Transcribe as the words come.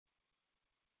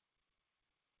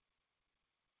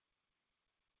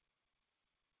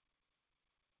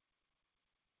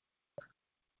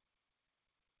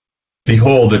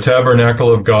Behold, the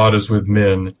tabernacle of God is with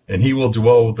men, and he will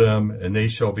dwell with them, and they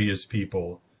shall be his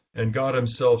people. And God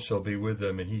himself shall be with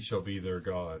them, and he shall be their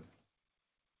God.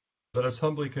 Let us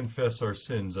humbly confess our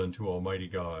sins unto Almighty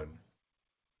God.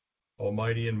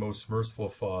 Almighty and most merciful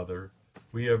Father,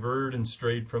 we have erred and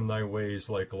strayed from thy ways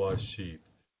like lost sheep.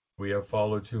 We have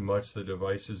followed too much the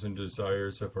devices and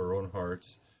desires of our own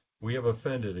hearts. We have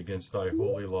offended against thy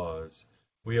holy laws.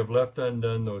 We have left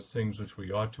undone those things which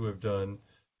we ought to have done,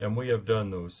 and we have done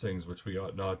those things which we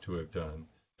ought not to have done,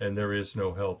 and there is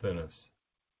no help in us.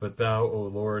 But thou, O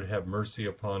Lord, have mercy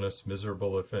upon us,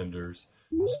 miserable offenders.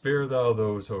 Spare thou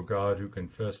those, O God, who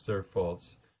confess their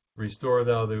faults. Restore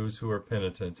thou those who are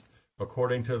penitent,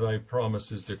 according to thy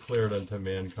promises declared unto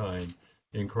mankind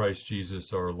in Christ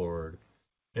Jesus our Lord.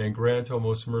 And grant, O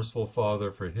most merciful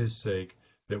Father, for his sake,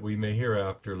 that we may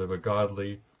hereafter live a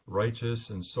godly, righteous,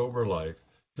 and sober life,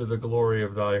 to the glory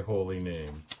of thy holy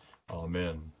name.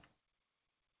 Amen.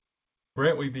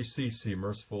 Grant, we beseech thee,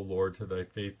 merciful Lord, to thy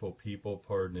faithful people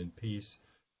pardon and peace,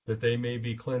 that they may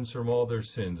be cleansed from all their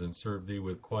sins and serve thee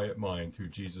with quiet mind through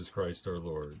Jesus Christ our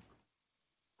Lord.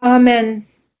 Amen.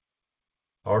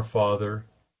 Our Father,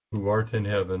 who art in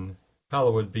heaven,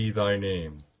 hallowed be thy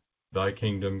name. Thy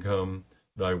kingdom come,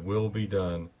 thy will be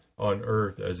done, on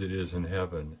earth as it is in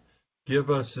heaven. Give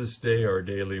us this day our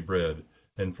daily bread,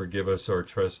 and forgive us our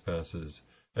trespasses,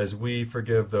 as we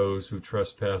forgive those who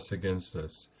trespass against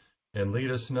us. And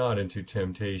lead us not into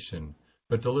temptation,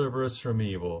 but deliver us from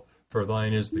evil. For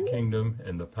thine is the kingdom,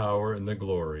 and the power, and the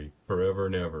glory, forever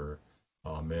and ever.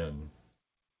 Amen.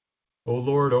 O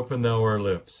Lord, open thou our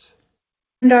lips,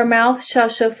 And our mouth shall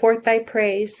show forth thy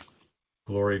praise.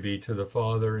 Glory be to the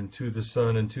Father, and to the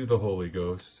Son, and to the Holy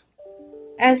Ghost.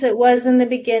 As it was in the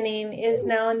beginning, is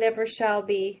now, and ever shall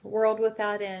be, world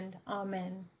without end.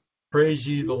 Amen. Praise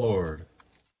ye the Lord.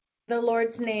 The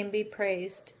Lord's name be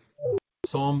praised.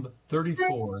 Psalm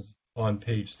 34 is on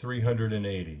page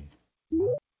 380.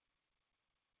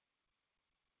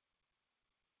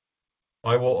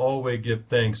 I will always give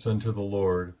thanks unto the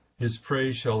Lord. His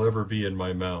praise shall ever be in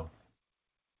my mouth.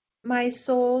 My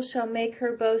soul shall make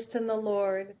her boast in the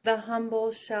Lord. The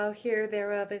humble shall hear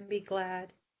thereof and be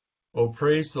glad. O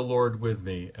praise the Lord with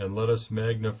me, and let us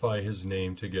magnify his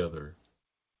name together.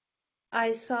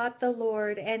 I sought the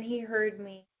Lord, and he heard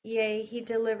me. Yea, he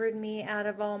delivered me out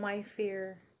of all my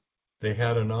fear. They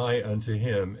had an eye unto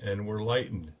him, and were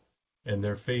lightened, and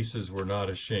their faces were not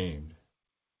ashamed.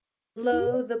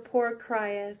 Lo, the poor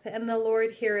crieth, and the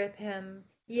Lord heareth him.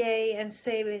 Yea, and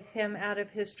saveth him out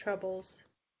of his troubles.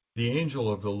 The angel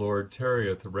of the Lord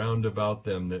tarrieth round about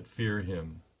them that fear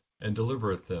him, and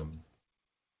delivereth them.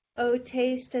 O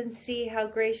taste and see how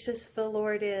gracious the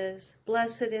Lord is.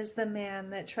 Blessed is the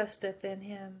man that trusteth in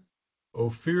him. O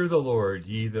fear the Lord,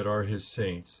 ye that are his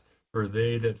saints, for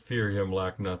they that fear him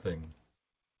lack nothing.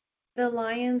 The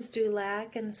lions do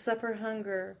lack and suffer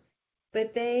hunger,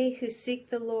 but they who seek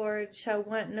the Lord shall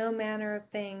want no manner of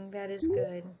thing that is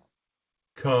good.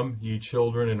 Come, ye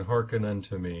children, and hearken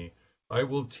unto me. I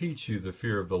will teach you the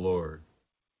fear of the Lord.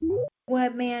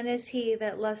 What man is he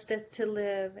that lusteth to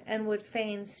live, and would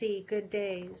fain see good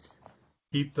days?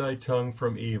 Keep thy tongue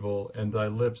from evil, and thy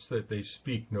lips that they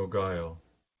speak no guile.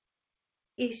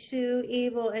 Eschew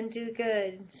evil and do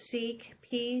good, seek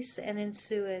peace and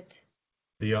ensue it.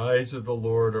 The eyes of the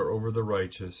Lord are over the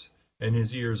righteous, and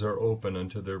his ears are open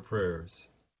unto their prayers.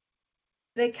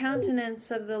 The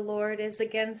countenance of the Lord is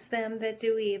against them that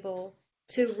do evil,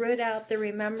 to root out the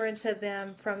remembrance of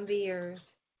them from the earth.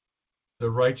 The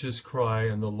righteous cry,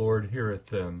 and the Lord heareth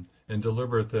them, and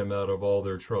delivereth them out of all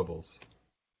their troubles.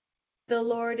 The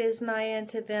Lord is nigh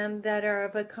unto them that are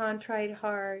of a contrite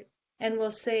heart, and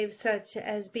will save such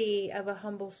as be of a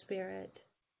humble spirit.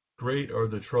 Great are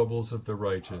the troubles of the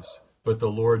righteous, but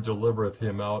the Lord delivereth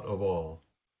him out of all.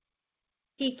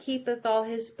 He keepeth all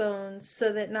his bones,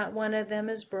 so that not one of them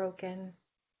is broken.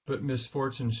 But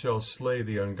misfortune shall slay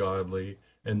the ungodly,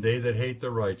 and they that hate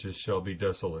the righteous shall be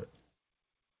desolate.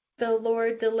 The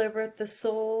Lord delivereth the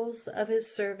souls of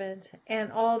his servants,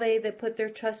 and all they that put their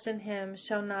trust in him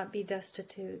shall not be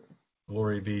destitute.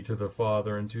 Glory be to the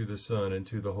Father, and to the Son, and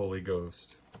to the Holy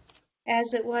Ghost.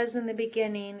 As it was in the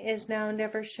beginning, is now, and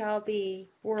ever shall be,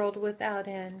 world without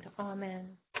end.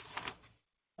 Amen.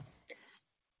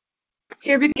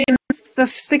 Here begins the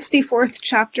 64th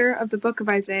chapter of the book of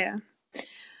Isaiah.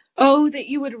 Oh, that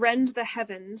you would rend the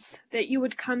heavens, that you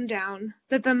would come down,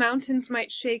 that the mountains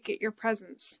might shake at your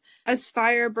presence, as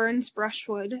fire burns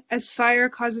brushwood, as fire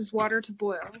causes water to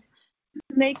boil.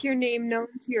 Make your name known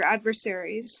to your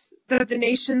adversaries, that the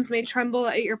nations may tremble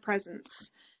at your presence.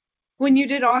 When you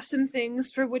did awesome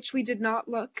things for which we did not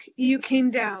look, you came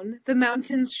down, the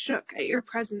mountains shook at your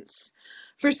presence.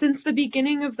 For since the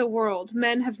beginning of the world,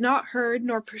 men have not heard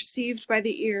nor perceived by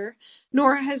the ear,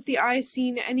 nor has the eye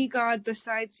seen any God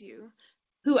besides you,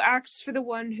 who acts for the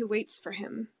one who waits for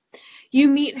him. You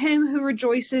meet him who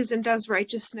rejoices and does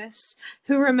righteousness,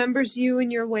 who remembers you in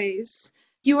your ways.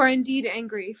 You are indeed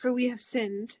angry, for we have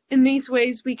sinned. In these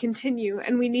ways we continue,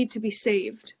 and we need to be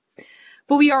saved.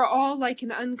 But we are all like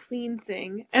an unclean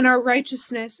thing, and all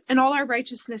our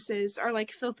righteousnesses are like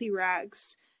filthy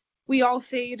rags. We all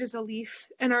fade as a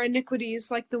leaf, and our iniquities,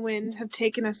 like the wind, have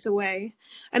taken us away.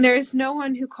 And there is no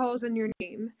one who calls on your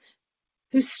name,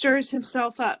 who stirs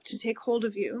himself up to take hold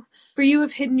of you. For you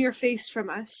have hidden your face from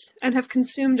us, and have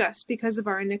consumed us because of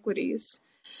our iniquities.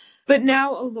 But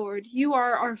now, O Lord, you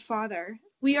are our Father.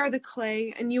 We are the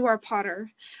clay, and you are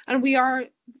potter,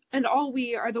 and all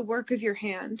we are the work of your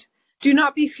hand. Do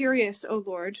not be furious, O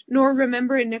Lord, nor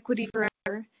remember iniquity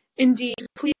forever. Indeed,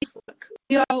 please look,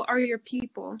 we all are your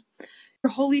people. Your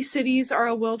holy cities are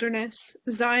a wilderness.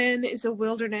 Zion is a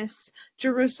wilderness,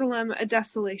 Jerusalem a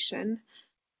desolation.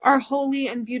 Our holy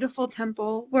and beautiful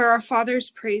temple, where our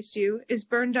fathers praised you, is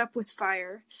burned up with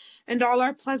fire, and all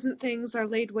our pleasant things are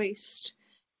laid waste.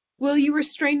 Will you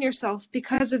restrain yourself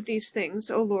because of these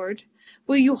things, O Lord?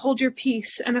 Will you hold your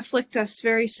peace and afflict us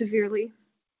very severely?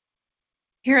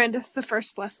 Here endeth the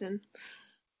first lesson.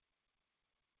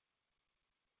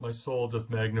 My soul doth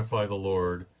magnify the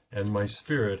Lord, and my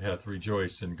spirit hath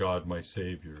rejoiced in God my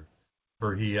Saviour.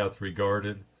 For he hath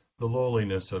regarded the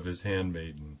lowliness of his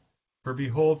handmaiden. For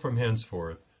behold, from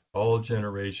henceforth all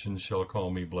generations shall call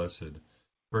me blessed.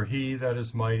 For he that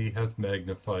is mighty hath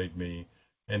magnified me,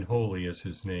 and holy is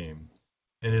his name.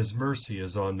 And his mercy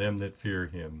is on them that fear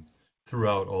him,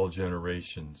 throughout all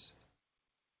generations.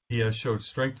 He hath showed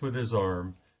strength with his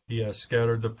arm, he hath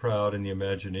scattered the proud in the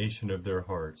imagination of their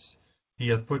hearts. He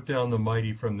hath put down the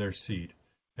mighty from their seat,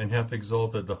 and hath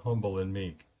exalted the humble and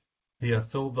meek. He hath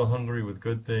filled the hungry with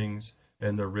good things,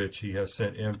 and the rich he hath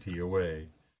sent empty away.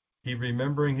 He,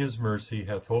 remembering his mercy,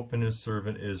 hath hope in his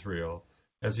servant Israel,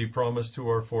 as he promised to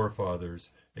our forefathers,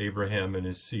 Abraham and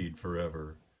his seed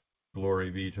forever.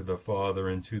 Glory be to the Father,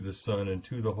 and to the Son, and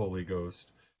to the Holy Ghost,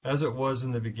 as it was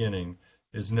in the beginning,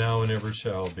 is now, and ever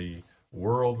shall be,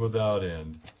 world without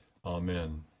end.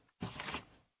 Amen.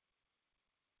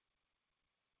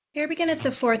 Here beginneth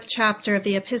the fourth chapter of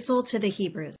the Epistle to the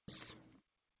Hebrews.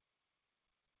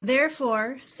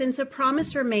 Therefore, since a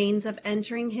promise remains of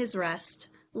entering his rest,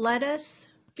 let us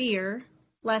fear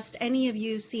lest any of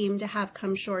you seem to have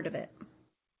come short of it.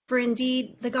 For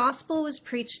indeed, the gospel was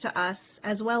preached to us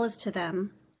as well as to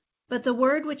them, but the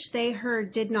word which they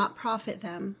heard did not profit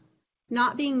them,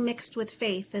 not being mixed with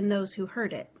faith in those who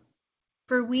heard it.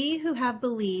 For we who have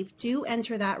believed do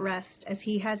enter that rest, as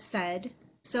he has said,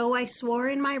 So I swore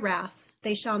in my wrath,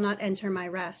 they shall not enter my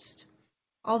rest,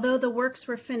 although the works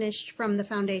were finished from the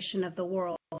foundation of the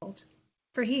world.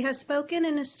 For he has spoken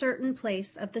in a certain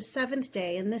place of the seventh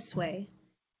day in this way,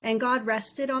 and God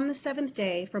rested on the seventh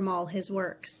day from all his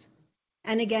works.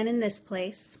 And again in this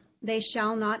place, they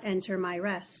shall not enter my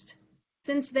rest.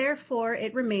 Since therefore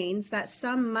it remains that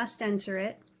some must enter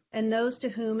it, and those to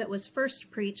whom it was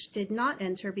first preached did not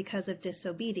enter because of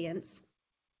disobedience.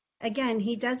 Again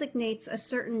he designates a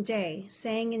certain day,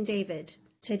 saying in David,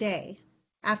 Today,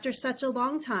 after such a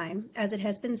long time, as it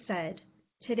has been said,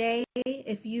 Today,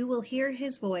 if you will hear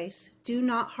his voice, do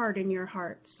not harden your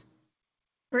hearts.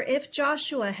 For if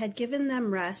Joshua had given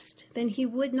them rest, then he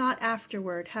would not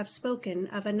afterward have spoken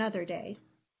of another day.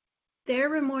 There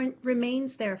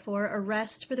remains therefore a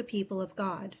rest for the people of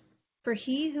God. For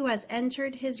he who has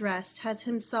entered his rest has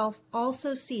himself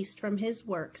also ceased from his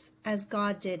works, as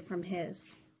God did from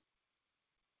his.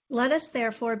 Let us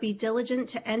therefore be diligent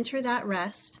to enter that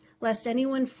rest, lest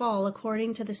anyone fall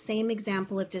according to the same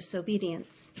example of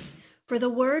disobedience. For the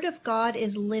word of God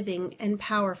is living and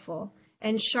powerful,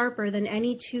 and sharper than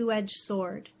any two-edged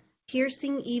sword,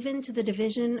 piercing even to the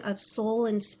division of soul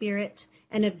and spirit,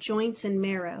 and of joints and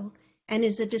marrow, and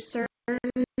is a discerner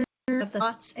of the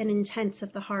thoughts and intents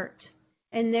of the heart.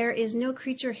 And there is no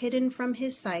creature hidden from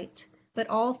his sight, but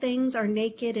all things are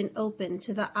naked and open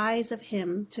to the eyes of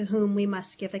him to whom we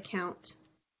must give account.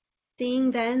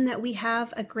 Seeing then that we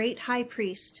have a great high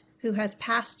priest who has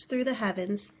passed through the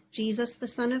heavens, Jesus the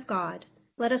Son of God,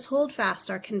 let us hold fast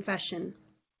our confession.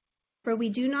 For we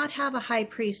do not have a high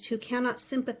priest who cannot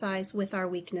sympathize with our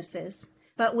weaknesses,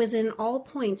 but was in all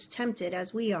points tempted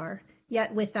as we are,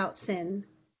 yet without sin.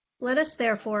 Let us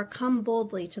therefore come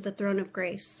boldly to the throne of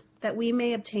grace, that we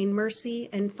may obtain mercy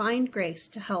and find grace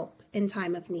to help in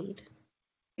time of need.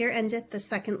 Here endeth the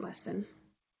second lesson.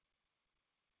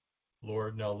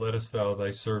 Lord, now lettest thou thy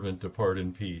servant depart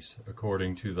in peace,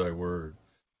 according to thy word.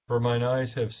 For mine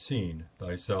eyes have seen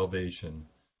thy salvation,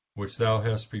 which thou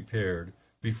hast prepared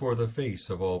before the face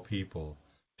of all people,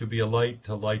 to be a light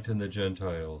to lighten the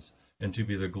Gentiles, and to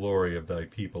be the glory of thy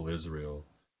people Israel.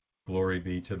 Glory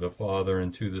be to the Father,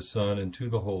 and to the Son, and to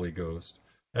the Holy Ghost,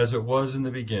 as it was in the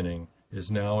beginning,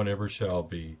 is now, and ever shall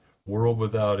be, world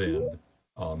without end.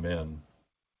 Amen.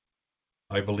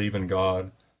 I believe in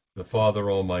God, the Father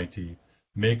Almighty,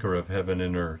 maker of heaven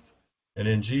and earth, and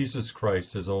in Jesus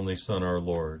Christ, his only Son, our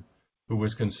Lord, who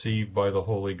was conceived by the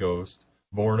Holy Ghost,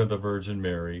 born of the Virgin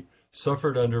Mary,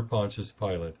 suffered under Pontius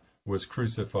Pilate, was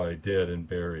crucified, dead, and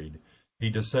buried. He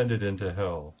descended into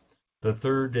hell. The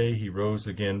third day he rose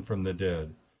again from the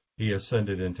dead. He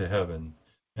ascended into heaven,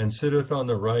 and sitteth on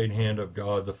the right hand of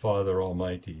God the Father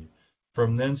Almighty.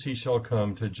 From thence he shall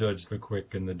come to judge the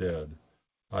quick and the dead.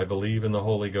 I believe in the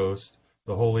Holy Ghost,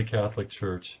 the Holy Catholic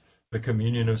Church, the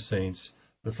communion of saints,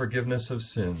 the forgiveness of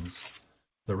sins,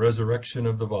 the resurrection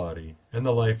of the body, and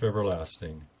the life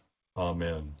everlasting.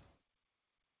 Amen.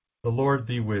 The Lord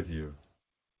be with you.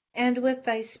 And with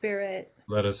thy spirit.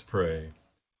 Let us pray.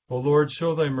 O Lord,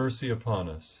 show thy mercy upon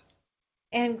us.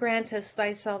 And grant us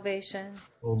thy salvation.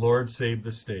 O Lord, save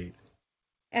the state.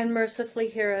 And mercifully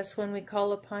hear us when we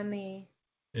call upon thee.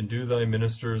 Endue thy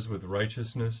ministers with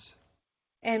righteousness.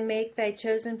 And make thy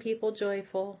chosen people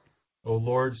joyful. O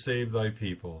Lord, save thy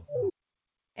people.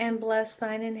 And bless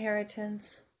thine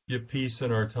inheritance. Give peace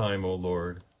in our time, O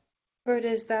Lord. For it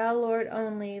is thou, Lord,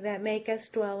 only, that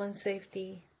makest dwell in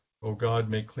safety. O God,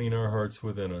 make clean our hearts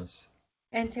within us.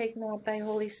 And take not thy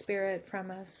Holy Spirit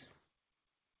from us.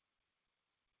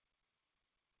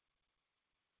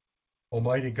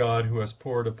 Almighty God, who hast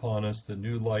poured upon us the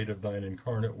new light of thine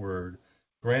incarnate word,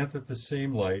 grant that the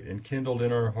same light, enkindled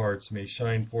in our hearts, may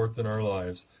shine forth in our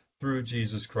lives, through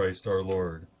Jesus Christ our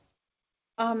Lord.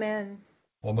 Amen.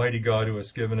 Almighty God, who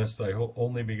hast given us thy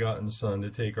only begotten Son to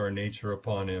take our nature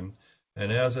upon him,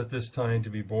 and as at this time to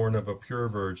be born of a pure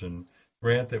virgin,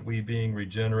 grant that we, being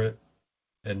regenerate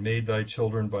and made thy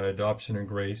children by adoption and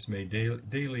grace, may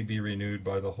daily be renewed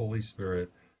by the Holy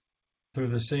Spirit, through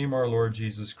the same our Lord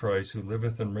Jesus Christ, who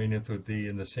liveth and reigneth with thee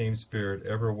in the same Spirit,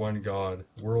 ever one God,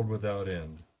 world without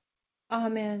end.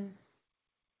 Amen.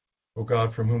 O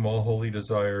God, from whom all holy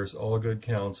desires, all good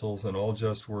counsels, and all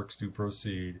just works do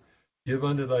proceed, give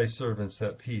unto thy servants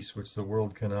that peace which the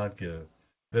world cannot give,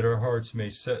 that our hearts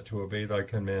may set to obey thy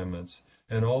commandments,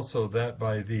 and also that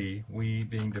by thee we,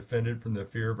 being defended from the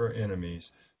fear of our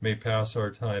enemies, may pass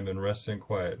our time in rest and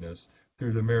quietness,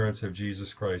 through the merits of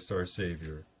Jesus Christ our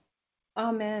Savior.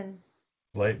 Amen.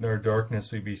 Lighten our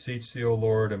darkness, we beseech thee, O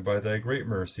Lord, and by thy great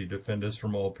mercy defend us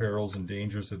from all perils and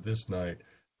dangers of this night,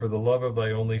 for the love of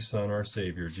thy only Son, our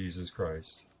Savior, Jesus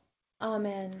Christ.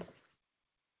 Amen.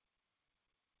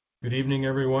 Good evening,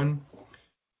 everyone.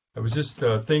 I was just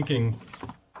thinking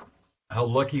how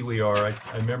lucky we are.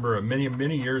 I remember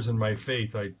many years in my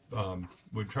faith, I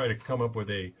would try to come up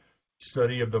with a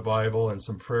study of the Bible and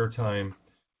some prayer time,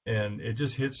 and it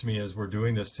just hits me as we're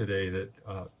doing this today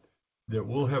that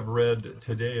we'll have read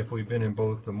today, if we've been in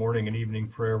both the morning and evening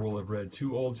prayer, we'll have read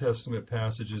 2 Old Testament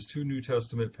passages, 2 New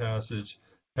Testament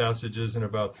passages, and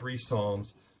about 3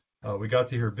 Psalms. We got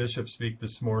to hear Bishop speak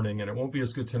this morning, and it won't be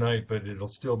as good tonight, but it'll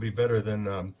still be better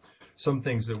than some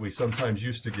things that we sometimes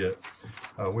used to get,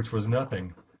 which was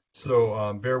nothing.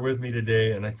 So bear with me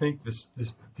today, and I think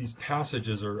these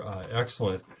passages are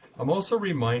excellent. I'm also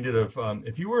reminded of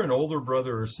if you were an older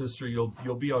brother or sister,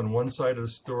 you'll be on one side of the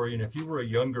story, and if you were a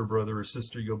younger brother or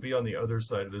sister, you'll be on the other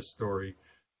side of the story.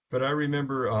 But I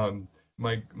remember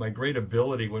my great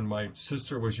ability when my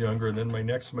sister was younger, and then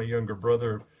my younger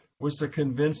brother, was to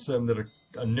convince them that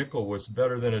a nickel was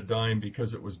better than a dime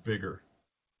because it was bigger.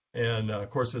 And of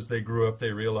course, as they grew up,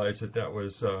 they realized that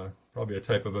was probably a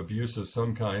type of abuse of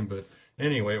some kind. But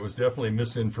anyway, it was definitely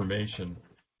misinformation.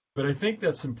 But I think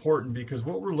that's important because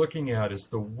what we're looking at is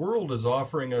the world is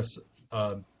offering us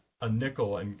a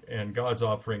nickel, and God's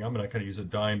offering, I'm not going to use a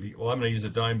dime. Well, I'm going to use a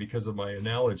dime because of my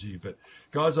analogy, but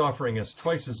God's offering us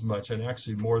twice as much, and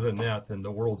actually more than that, than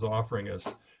the world's offering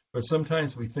us. But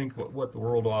sometimes we think what the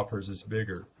world offers is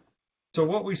bigger. So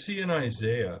what we see in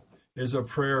Isaiah is a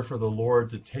prayer for the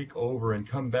Lord to take over and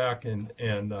come back and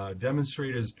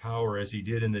demonstrate his power as he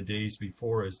did in the days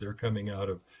before, as they're coming out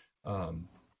of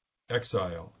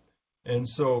exile. And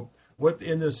so what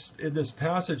in this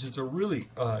passage, it's a really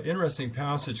interesting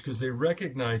passage because they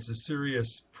recognize the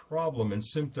serious problem and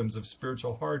symptoms of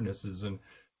spiritual hardnesses and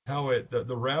how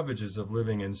the ravages of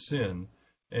living in sin.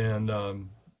 And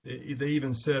they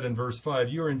even said in verse 5,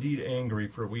 "You are indeed angry,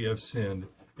 for we have sinned,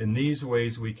 In these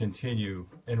ways we continue,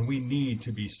 and we need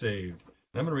to be saved.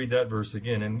 And I'm going to read that verse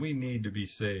again, and we need to be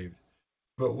saved.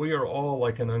 But we are all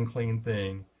like an unclean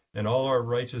thing, and all our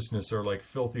righteousness are like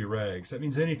filthy rags. That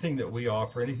means anything that we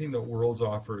offer, anything that worlds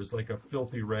offer, is like a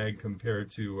filthy rag compared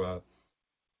to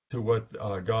what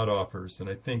God offers.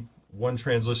 And I think one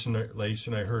translation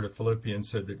I heard of Philippians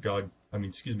said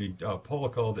that Paul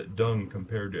called it dung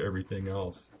compared to everything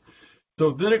else.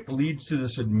 So then it leads to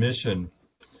this admission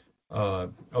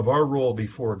of our role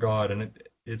before God, and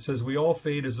it says, we all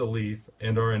fade as a leaf,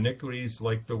 and our iniquities,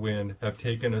 like the wind, have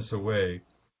taken us away.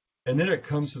 And then it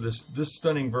comes to this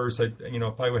stunning verse.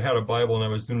 If I had a Bible and I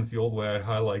was doing it the old way, I'd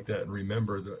highlight that and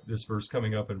remember this verse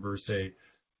coming up in verse 8.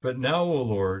 But now, O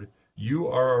Lord, you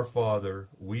are our Father,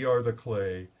 we are the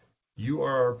clay, you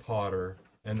are our potter,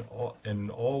 and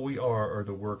all we are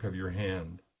the work of your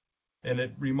hand. And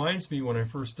it reminds me when I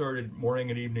first started morning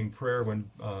and evening prayer, when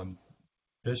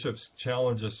bishops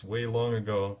challenged us way long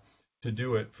ago to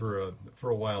do it for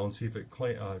a while and see if it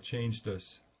changed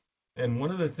us. And one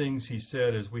of the things he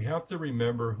said is we have to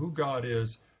remember who God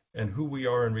is and who we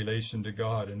are in relation to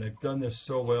God. And they've done this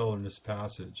so well in this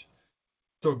passage.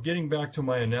 So getting back to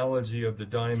my analogy of the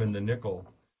dime and the nickel,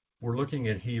 we're looking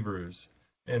at Hebrews.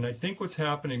 And I think what's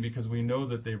happening, because we know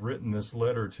that they've written this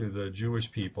letter to the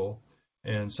Jewish people,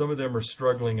 and some of them are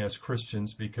struggling as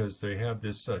Christians because they have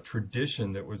this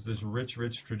tradition that was this rich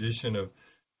tradition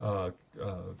of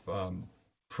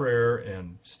prayer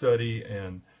and study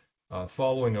and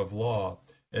following of law,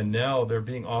 and now they're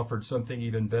being offered something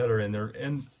even better,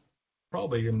 and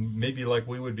probably, and maybe like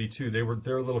we would be too,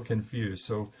 they're a little confused.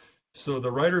 So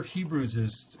the writer of Hebrews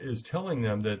is telling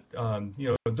them that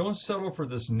don't settle for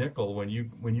this nickel when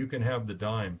you can have the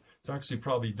dime. It's actually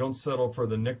probably don't settle for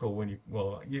the nickel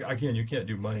again, you can't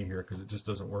do money here because it just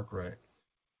doesn't work right.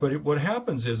 But what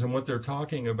happens is, and what they're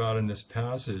talking about in this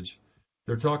passage,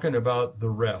 they're talking about the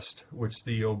rest, which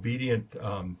the obedient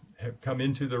have come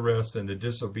into the rest and the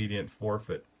disobedient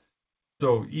forfeit.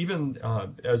 So even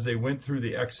as they went through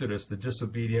the Exodus, the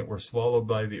disobedient were swallowed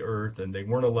by the earth, and they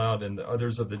weren't allowed, and the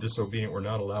others of the disobedient were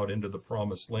not allowed into the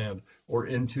promised land or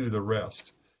into the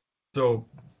rest. So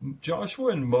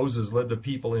Joshua and Moses led the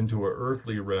people into an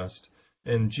earthly rest,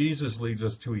 and Jesus leads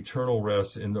us to eternal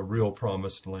rest in the real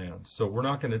promised land. So we're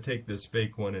not going to take this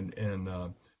fake one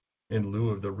in lieu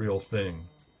of the real thing.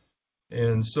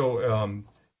 And so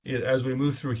as we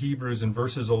move through Hebrews in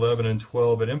verses 11 and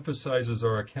 12, it emphasizes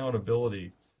our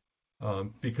accountability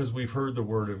because we've heard the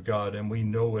word of God and we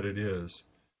know what it is.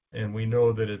 And we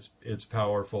know that it's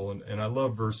powerful. And I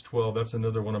love verse 12. That's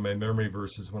another one of my memory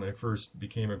verses when I first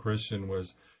became a Christian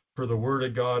was, for the word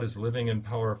of God is living and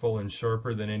powerful and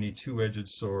sharper than any two-edged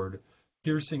sword,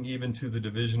 piercing even to the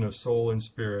division of soul and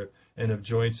spirit and of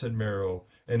joints and marrow.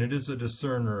 And it is a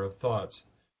discerner of thoughts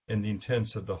and the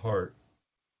intents of the heart.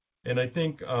 And I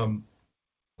think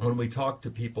when we talk to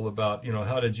people about,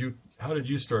 how did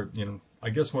you start, I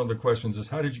guess one of the questions is,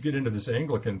 how did you get into this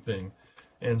Anglican thing?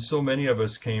 And so many of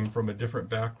us came from a different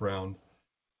background.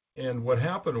 And what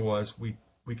happened was we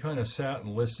kind of sat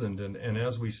and listened. And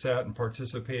as we sat and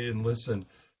participated and listened,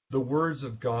 the words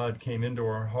of God came into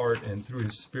our heart, and through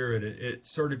his spirit, it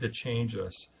started to change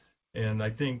us. And I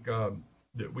think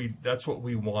that's what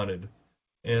we wanted.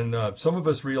 And some of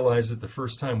us realized that the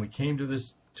first time we came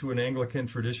to an Anglican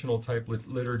traditional type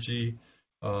liturgy.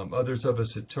 Others of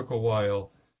us, it took a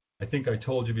while. I think I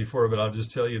told you before, but I'll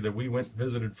just tell you that we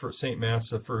visited for St.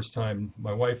 Mass the first time.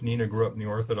 My wife Nina grew up in the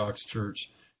Orthodox Church,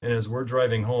 and as we're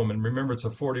driving home, and remember it's a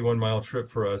 41-mile trip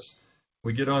for us,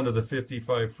 we get onto the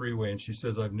 55 freeway, and she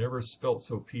says, "I've never felt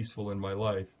so peaceful in my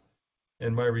life."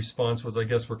 And my response was, "I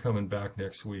guess we're coming back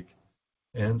next week."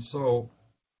 And so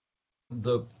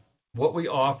what we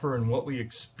offer and what we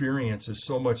experience is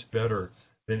so much better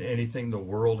than anything the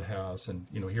world has. And,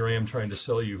 here I am trying to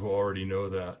sell you who already know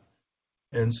that.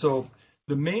 And so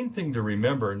the main thing to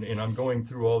remember, and I'm going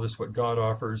through all this, what God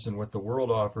offers and what the world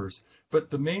offers, but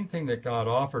the main thing that God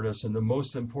offered us, and the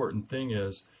most important thing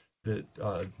is that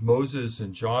Moses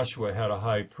and Joshua had a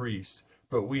high priest,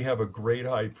 but we have a great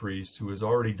high priest who has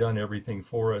already done everything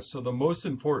for us. So the most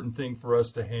important thing for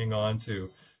us to hang on to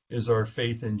is our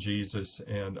faith in Jesus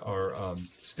and our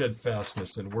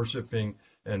steadfastness in worshiping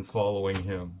and following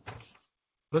him.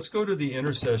 Let's go to the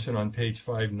intercession on page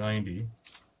 590.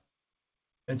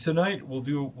 And tonight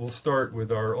we'll start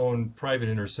with our own private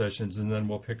intercessions, and then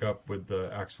we'll pick up with the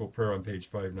actual prayer on page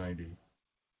 590.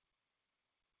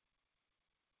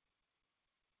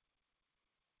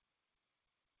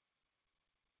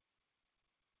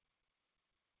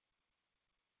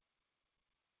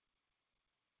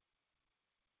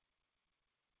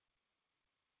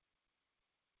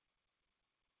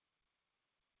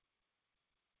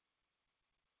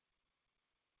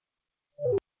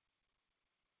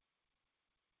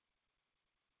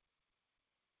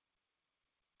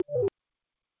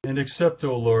 And accept,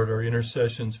 O Lord, our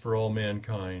intercessions for all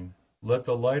mankind. Let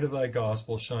the light of thy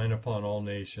gospel shine upon all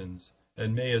nations,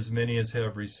 and may as many as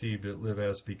have received it live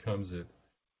as becomes it.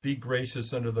 Be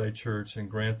gracious unto thy church, and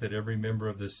grant that every member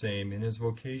of the same in his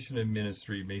vocation and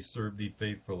ministry may serve thee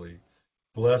faithfully.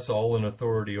 Bless all in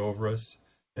authority over us,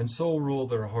 and so rule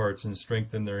their hearts and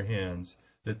strengthen their hands,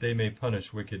 that they may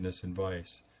punish wickedness and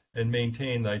vice, and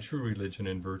maintain thy true religion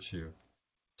and virtue.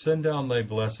 Send down thy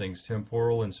blessings,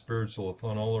 temporal and spiritual,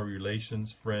 upon all our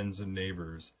relations, friends, and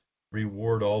neighbors.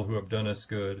 Reward all who have done us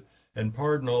good, and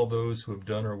pardon all those who have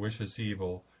done or wish us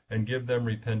evil, and give them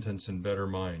repentance and better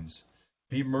minds.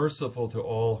 Be merciful to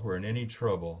all who are in any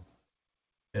trouble,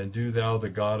 and do thou, the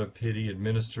God of pity,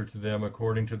 administer to them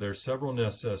according to their several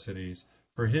necessities,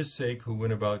 for his sake who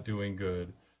went about doing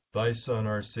good, thy Son,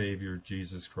 our Savior,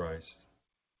 Jesus Christ.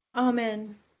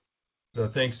 Amen. The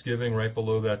thanksgiving right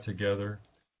below that together.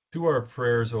 To our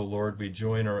prayers, O Lord, we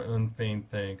join our unfeigned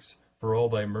thanks for all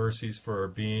thy mercies for our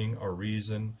being, our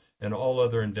reason, and all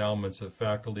other endowments of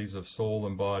faculties of soul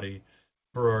and body,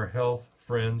 for our health,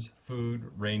 friends, food,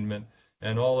 raiment,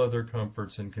 and all other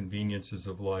comforts and conveniences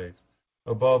of life.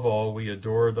 Above all, we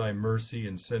adore thy mercy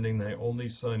in sending thy only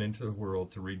Son into the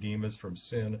world to redeem us from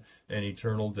sin and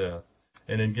eternal death,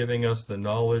 and in giving us the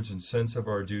knowledge and sense of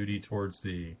our duty towards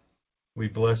thee. We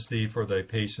bless thee for thy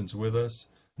patience with us,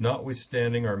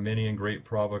 notwithstanding our many and great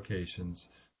provocations,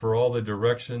 for all the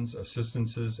directions,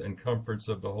 assistances, and comforts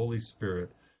of the Holy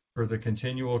Spirit, for the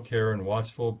continual care and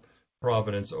watchful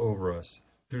providence over us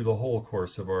through the whole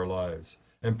course of our lives,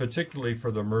 and particularly for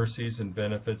the mercies and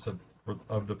benefits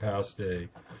of the past day,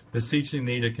 beseeching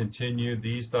thee to continue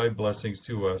these thy blessings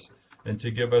to us, and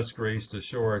to give us grace to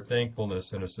show our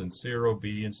thankfulness and a sincere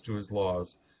obedience to his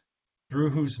laws, through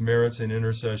whose merits and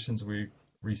intercessions we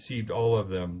received all of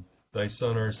them, thy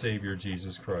Son, our Savior,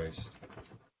 Jesus Christ.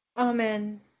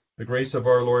 Amen. The grace of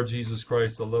our Lord Jesus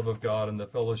Christ, the love of God, and the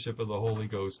fellowship of the Holy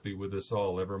Ghost be with us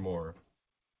all evermore.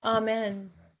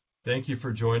 Amen. Thank you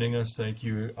for joining us. Thank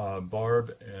you,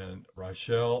 Barb and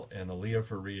Rochelle and Aaliyah,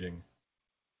 for reading.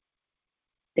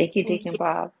 Thank you, Deacon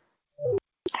Bob.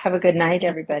 Have a good night,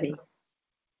 everybody.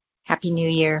 Happy New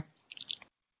Year.